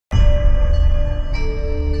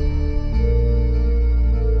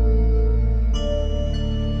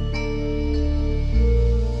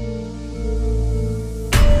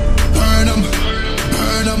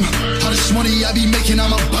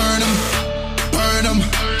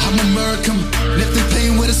work him. And if they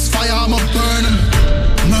playing with his fire, I'ma burn him.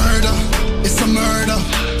 Murder, it's a murder.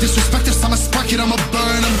 Disrespect us, I'ma spark it, I'ma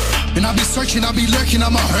burn him. And I'll be searching, I'll be lurking,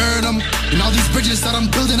 I'ma hurt him. And all these bridges that I'm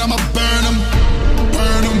building, I'ma burn him.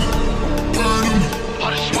 Burn him, burn him.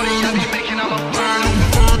 All this money I be making, I'ma burn him.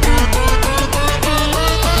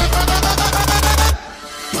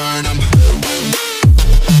 Burn him.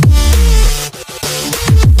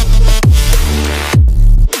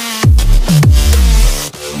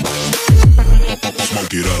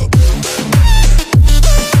 Smoke it up.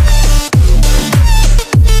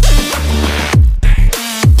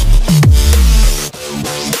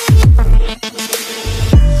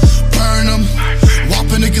 Burn 'em.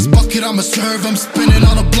 Whop a nigga's bucket, I'ma serve 'em. Spinning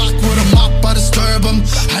on a block with a mop, I disturb 'em.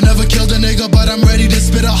 I never killed a nigga, but I'm ready to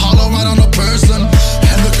spit a hollow right on a person.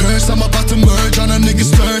 And the curse, I'm about to merge on a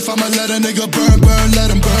nigga's turf. I'ma let a nigga burn, burn, let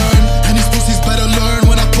him burn. And these pussies better learn.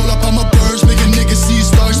 When I pull up, I'ma burst. Make a nigga see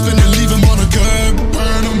stars spinning, leave him on a curb.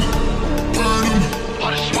 Burn him, burn him.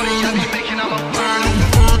 All this money I be making, I'ma burn him.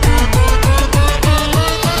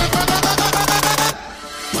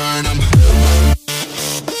 Burn him.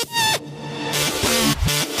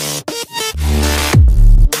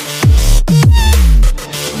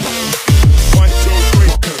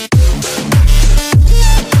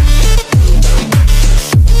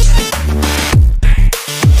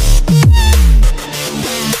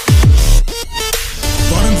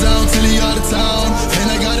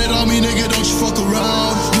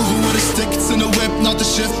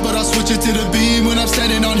 But I'll switch it to the beam when I'm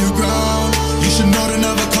standing on your ground. You should know to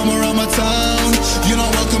never come around my town. You're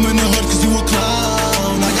not welcome in the hood cause you a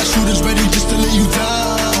clown. I got shooters ready just to lay you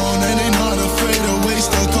down. And they not afraid to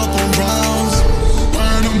waste a couple rounds.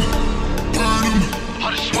 Burn 'em, burn 'em.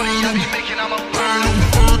 All this money I be making, I'ma burn 'em.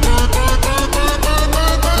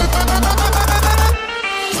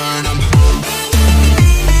 Burn 'em.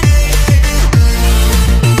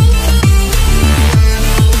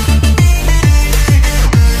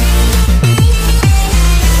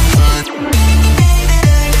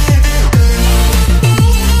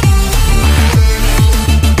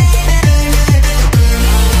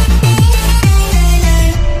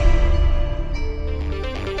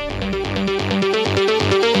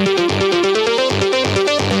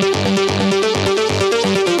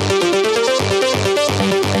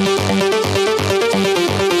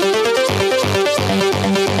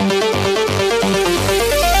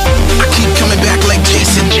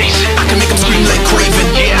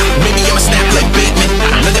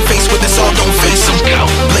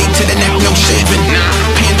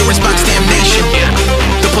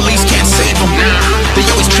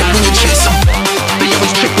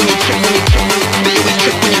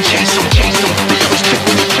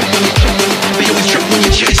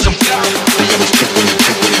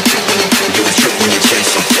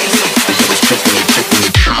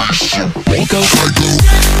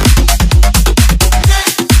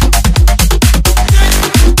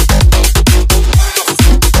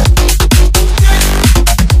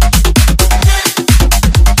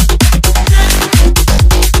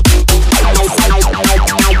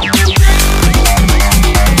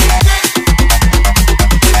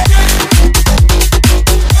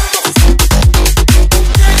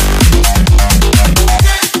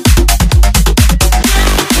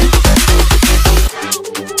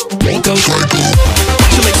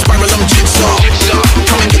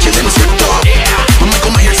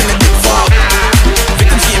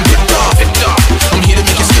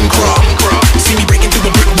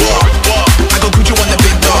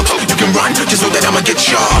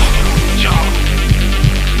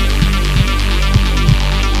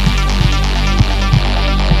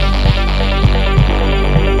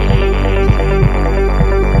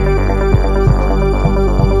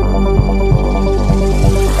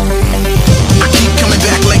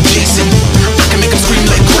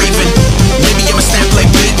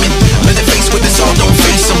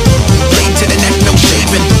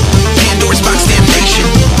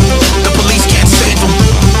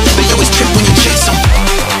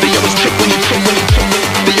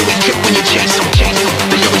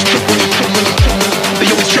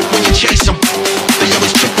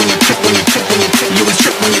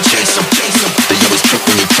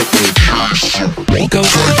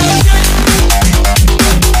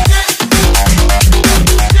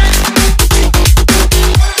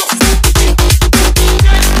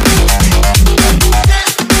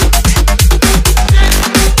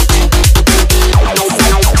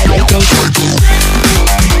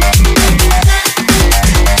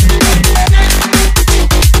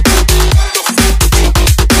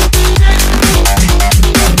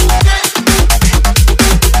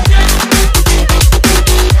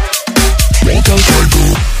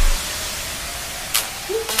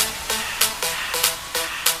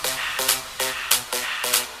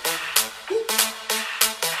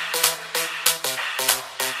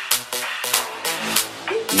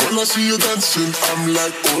 When I see you dancing, I'm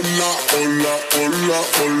like, hola, hola, hola,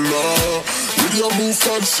 hola. With your move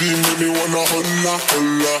fancy, make me wanna hola,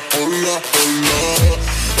 hola, hola, hola.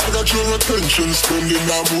 I got your attention, spending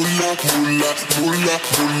that moolah, moolah, moolah,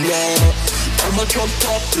 moolah. I'm a drop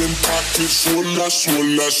popping, pocket, swola,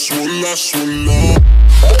 swola, swola, swola.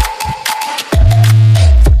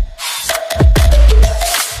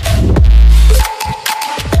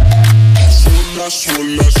 Swola,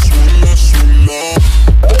 swola, swola, swola.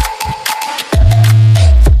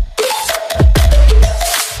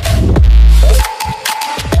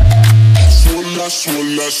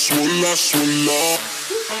 Swola, swola, swola.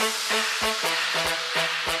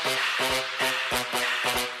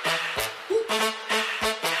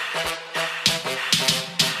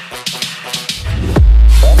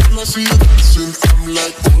 When I see you dancing, I'm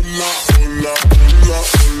like, hola, hola, hola,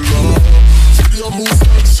 hola. See your move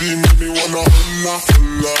fancy, make me wanna hola,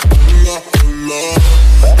 hola, hola, hola.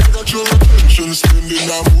 I got your attention, spending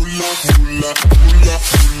that moolah, moolah, moolah,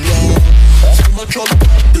 moolah. I'm a drop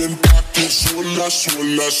popping, pocket, swola,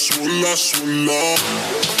 swola, swola, swola.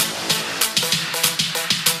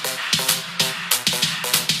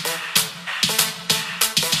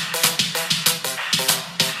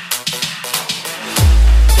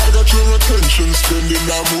 Your attention, spending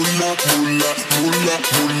that moolah, moolah, moolah,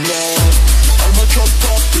 moolah. I'm a drop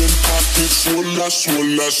popping, pocket, swola,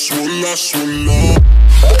 swola, swola, swola.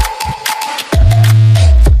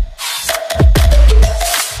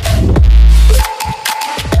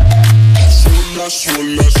 Swola,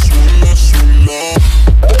 swola, swola, swola.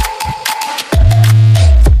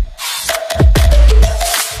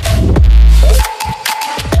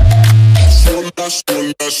 Swola,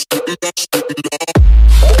 swola, swola, swola.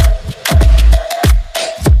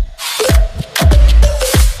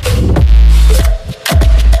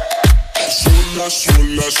 Swola,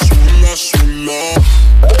 swola, swola.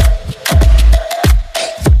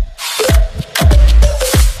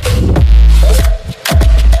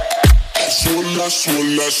 Swola,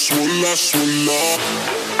 swola, swola, swola.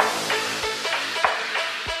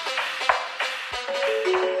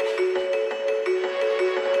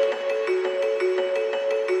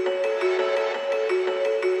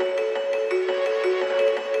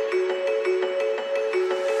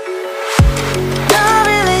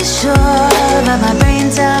 But my brain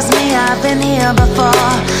tells me I've been here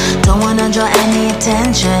before. Don't wanna draw any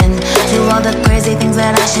attention to all the crazy things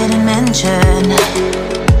that I shouldn't mention.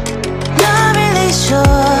 Not really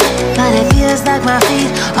sure, but it feels like my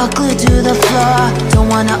feet are glued to the floor. Don't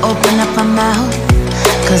wanna open up my mouth,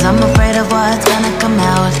 cause I'm afraid of what's gonna come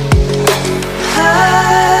out.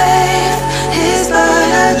 Life is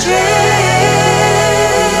but a dream.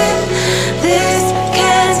 This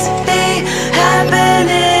can't be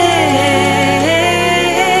happening.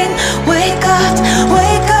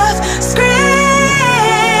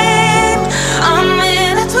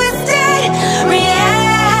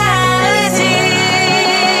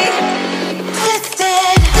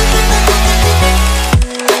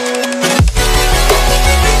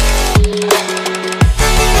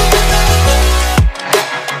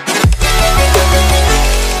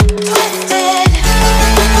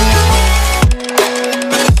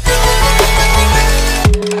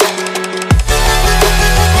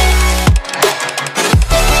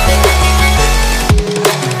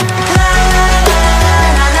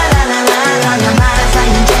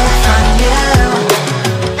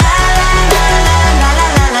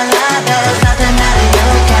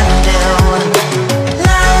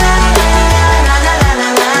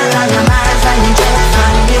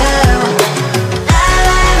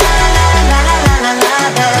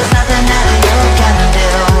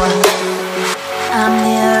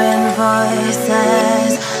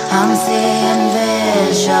 I'm seeing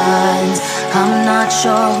visions. I'm not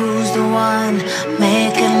sure who's the one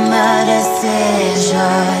making the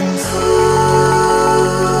decisions.